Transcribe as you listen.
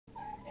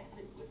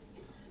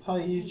Hi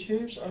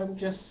YouTube,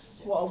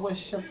 just what I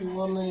wish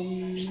everyone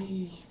a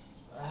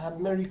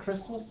Merry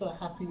Christmas, a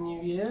Happy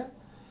New Year.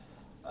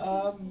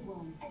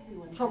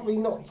 Probably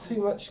not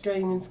too much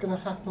gaming's going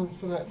to happen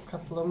for the next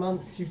couple of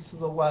months due to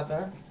the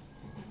weather.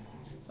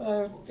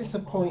 So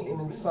disappointing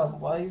in some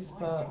ways,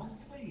 but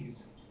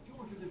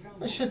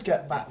I should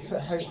get back to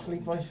it hopefully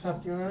by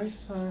February,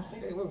 so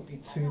it won't be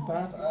too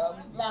bad.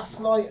 Last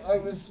night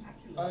I've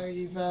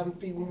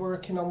been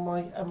working on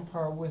my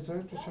Empire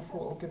Wizard, which I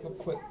thought I'll give a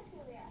quick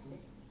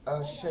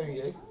show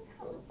you,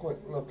 a quick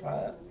look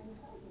at it.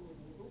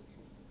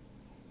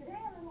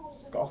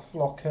 Just got to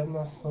flock him,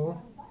 that's all.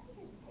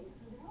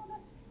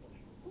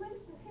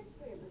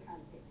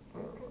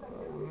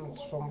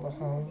 It's from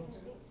behind.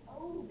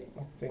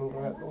 My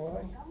finger out the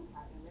way.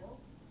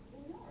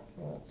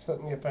 It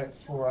took me about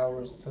 4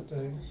 hours to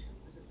do.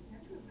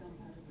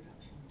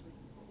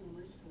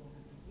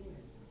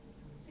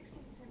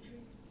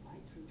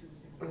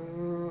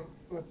 Mm,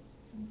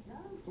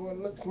 well, it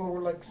looks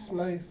more like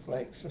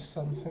snowflakes or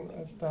something that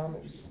I've done.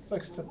 It was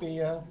supposed to be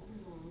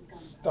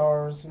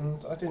stars,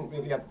 and I didn't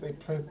really have the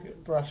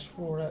appropriate brush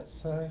for it,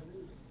 so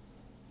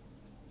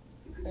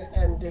it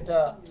ended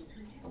up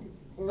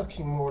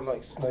looking more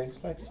like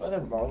snowflakes, but I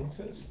don't mind.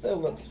 It still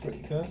looks pretty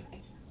good.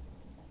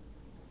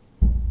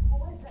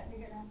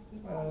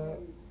 Uh,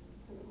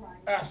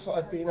 that's what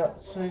I've been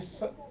up to.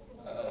 So,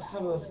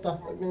 some of the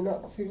stuff I've been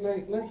up to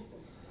lately.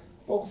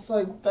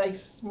 Also,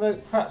 base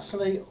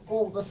actually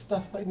all the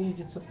stuff I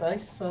needed to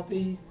base. I'll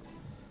be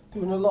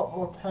doing a lot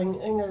more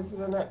painting over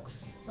the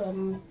next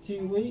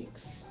few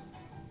weeks,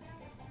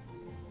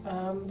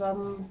 and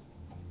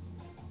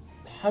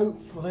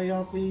hopefully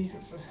I'll be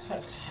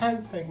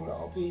hoping that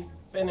I'll be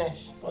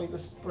finished by the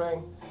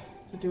spring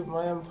to do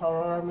my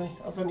Empire Army.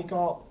 I've only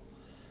got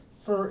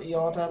 30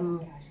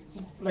 odd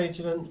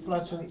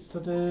flagellants to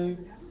do,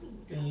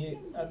 the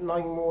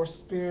 9 more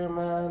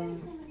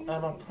spearmen,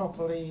 and I'll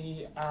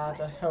probably add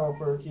a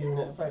Hellberg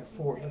unit, about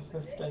 40 to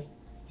 50,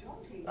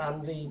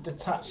 and the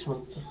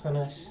detachments to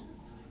finish.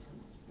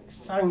 It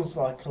sounds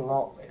like a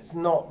lot, but it's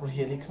not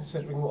really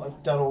considering what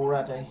I've done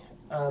already,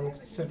 and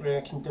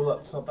considering I can do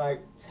up to about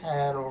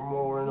 10 or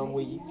more in a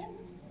week,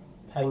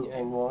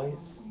 painting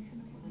wise.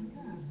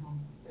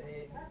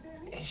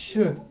 It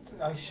should,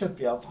 I should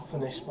be able to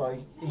finish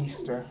by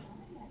Easter,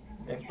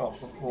 if not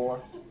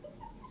before.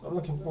 So I'm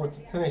looking forward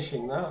to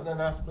finishing that, and then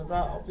after that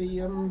I'll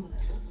be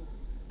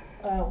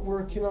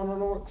working on an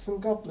Orcs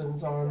and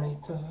Goblins army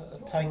to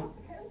paint,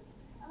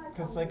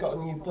 because they got a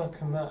new book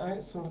and that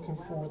out, so I'm looking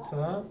forward to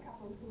that.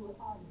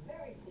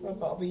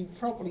 But I'll be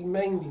probably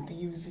mainly be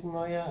using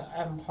my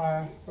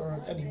Empire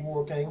for any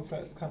war game for the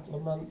next couple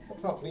of months. I'll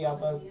probably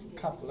have a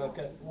couple of,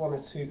 get 1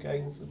 or 2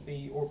 games with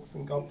the Orcs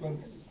and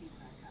Goblins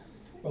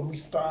when we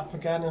start up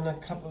again in a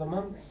couple of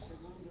months.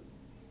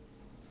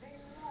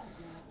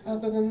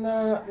 Other than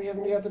that, the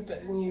only other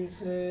bit of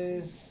news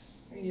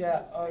is,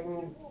 yeah,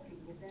 I'm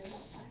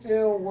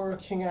still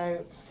working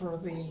out for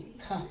the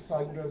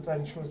Pathfinder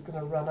adventure. I was going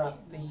to run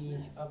at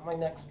my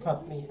next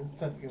pub meet in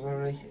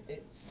February.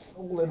 It's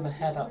all in the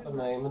head at the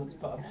moment,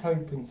 but I'm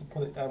hoping to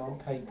put it down on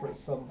paper at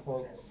some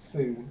point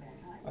soon.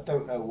 I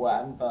don't know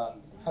when, but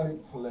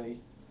hopefully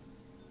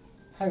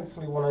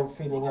when I'm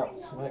feeling up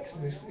to it,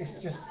 because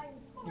it's just,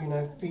 being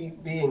up to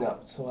it, being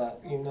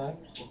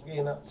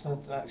up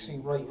to actually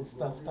writing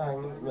stuff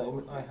down at the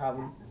moment. I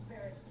haven't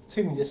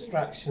too many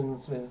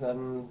distractions with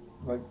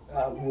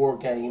war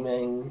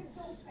gaming,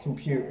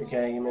 computer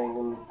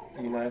gaming,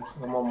 and because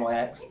I'm on my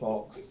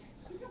Xbox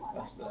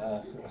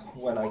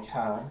when I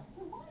can,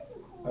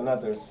 and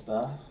other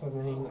stuff. I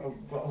mean, I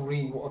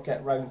really want to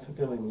get round to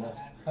doing this.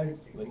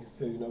 Hopefully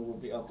soon I will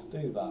be able to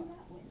do that.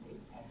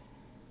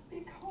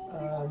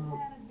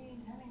 Um,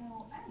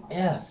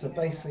 yeah, so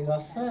basically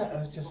that's it.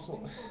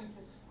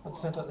 I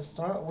said at the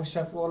start, I wish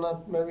everyone a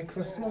Merry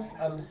Christmas,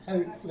 and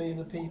hopefully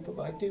the people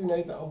that I do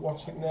know that are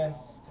watching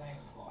this,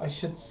 I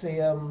should see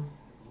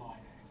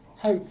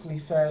hopefully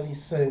fairly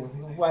soon.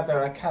 The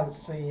weather, I can't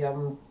see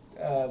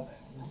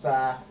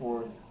Zaf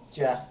or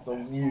Jeff, the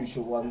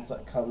usual ones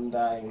that come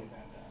down,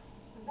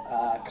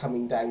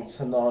 coming down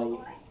tonight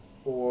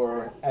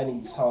or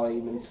any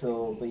time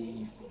until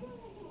the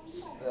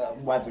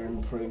weather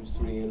improves.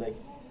 Really,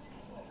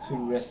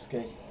 too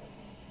risky.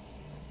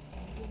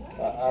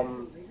 But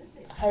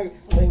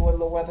hopefully when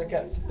the weather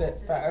gets a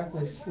bit better,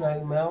 the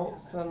snow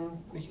melts, and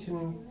we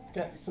can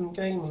get some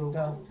gaming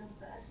done.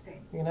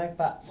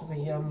 Back to the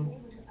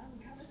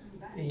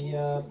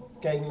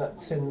game that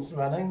Tim's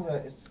running.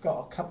 That it's got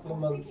a couple of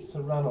months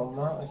to run on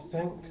that, I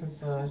think,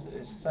 because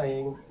it's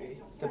saying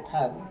it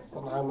depends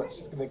on how much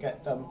is going to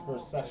get done per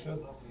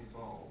session.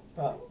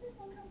 But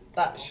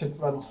that should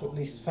run to at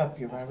least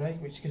February,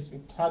 which gives me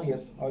plenty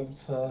of time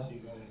to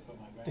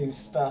do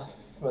stuff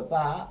for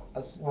that,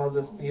 as well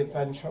as the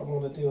adventure I'm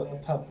going to do at the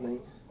pub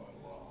meet.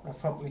 I'll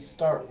probably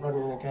start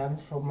running again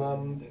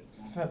from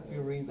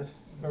February the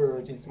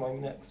 3rd is my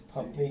next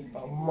pub meet,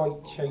 but I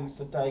might change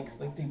the day because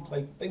they do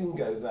play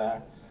bingo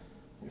there,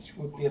 which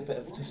would be a bit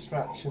of a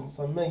distraction,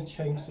 so I may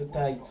change the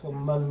day to a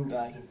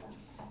Monday.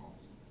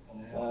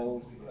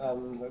 So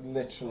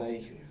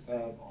literally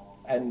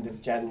end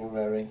of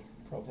January,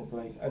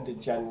 probably end of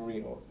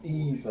January, or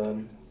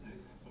even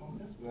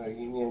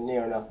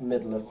near enough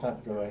middle of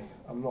February.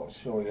 I'm not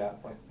sure yet.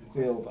 I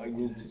feel that I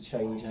need to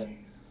change it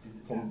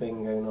from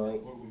bingo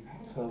night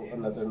to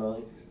another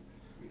night.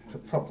 Which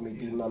will probably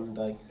be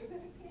Monday.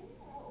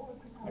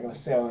 I'm going to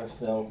see how I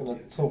feel. I'm going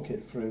to talk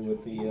it through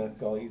with the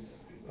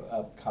guys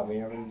that come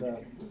here and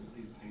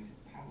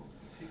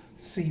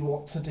see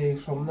what to do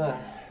from there.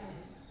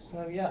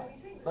 So yeah,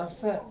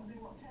 that's it.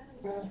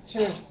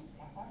 Cheers.